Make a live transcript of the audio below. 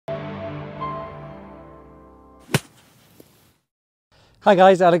Hi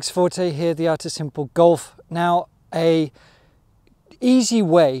guys, Alex Forte here, The Art of Simple Golf. Now, a easy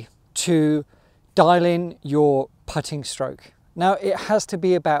way to dial in your putting stroke. Now, it has to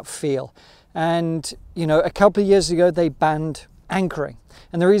be about feel. And, you know, a couple of years ago, they banned anchoring.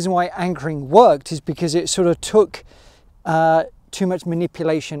 And the reason why anchoring worked is because it sort of took too much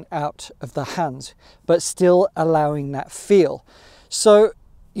manipulation out of the hands, but still allowing that feel. So,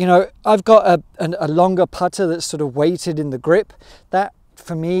 you know, I've got a longer putter that's sort of weighted in the grip. That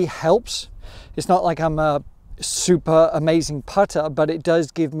for me helps. It's not like I'm a super amazing putter, but it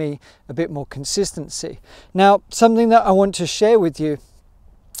does give me a bit more consistency. Now, something that I want to share with you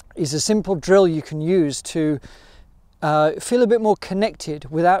is a simple drill you can use to feel a bit more connected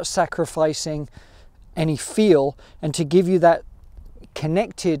without sacrificing any feel, and to give you that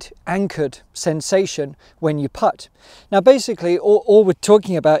connected, anchored sensation when you putt. Now basically all we're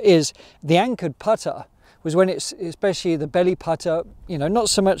talking about is the anchored putter was when it's, especially the belly putter, you know, not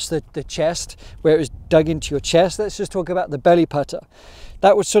so much the chest where it was dug into your chest. Let's just talk about the belly putter.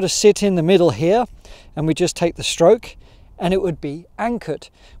 That would sort of sit in the middle here, and we just take the stroke and it would be anchored.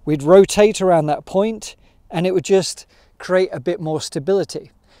 We'd rotate around that point and it would just create a bit more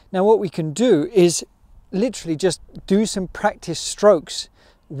stability. Now what we can do is literally just do some practice strokes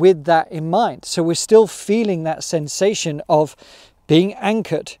with that in mind. So we're still feeling that sensation of being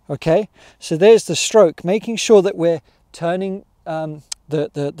anchored, okay? So there's the stroke, making sure that we're turning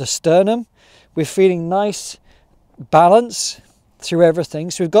the sternum. We're feeling nice balance through everything.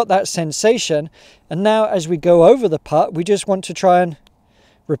 So we've got that sensation. And now as we go over the putt, we just want to try and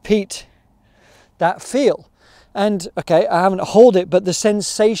repeat that feel. And okay, I haven't hold it, but the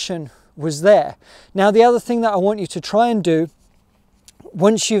sensation was there. Now the other thing that I want you to try and do,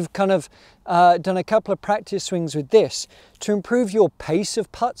 once you've kind of done a couple of practice swings with this, to improve your pace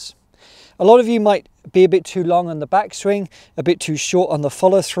of putts. A lot of you might be a bit too long on the backswing, a bit too short on the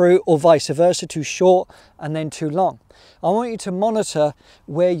follow through, or vice versa, too short and then too long. I want you to monitor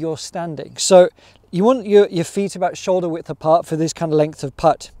where you're standing. So you want your feet about shoulder width apart for this kind of length of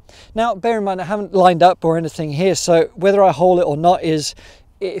putt. Now bear in mind, I haven't lined up or anything here, so whether I hold it or not is,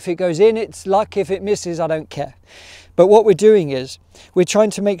 if it goes in, it's luck. If it misses, I don't care. But what we're doing is we're trying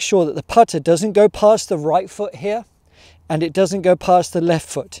to make sure that the putter doesn't go past the right foot here, and it doesn't go past the left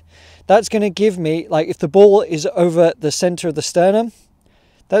foot. That's going to give me, like if the ball is over the center of the sternum,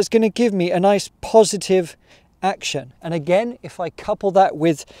 that's going to give me a nice positive action. And again, if I couple that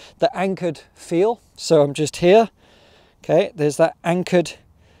with the anchored feel, so I'm just here, okay, there's that anchored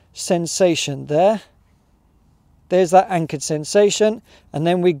sensation there. There's that anchored sensation, and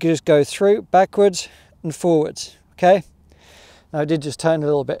then we just go through backwards and forwards, okay? Now I did just turn a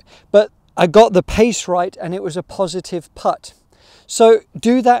little bit, but I got the pace right and it was a positive putt. So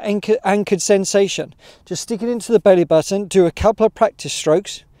do that anchored sensation. Just stick it into the belly button, do a couple of practice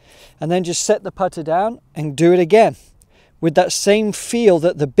strokes, and then just set the putter down and do it again with that same feel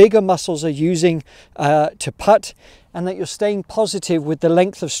that the bigger muscles are using to putt, and that you're staying positive with the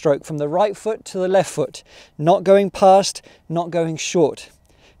length of stroke from the right foot to the left foot, not going past, not going short.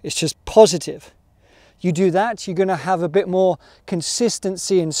 It's just positive. You do that, you're going to have a bit more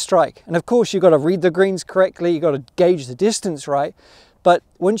consistency in strike. And of course, you've got to read the greens correctly, you've got to gauge the distance right. But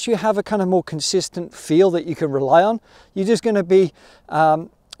once you have a kind of more consistent feel that you can rely on, you're just going to be a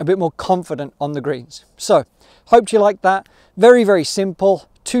bit more confident on the greens. So, hope you like that. Very, very simple,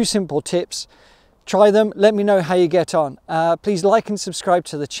 2 simple tips. Try them, let me know how you get on. Please like and subscribe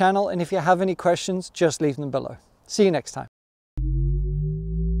to the channel, and if you have any questions, just leave them below. See you next time.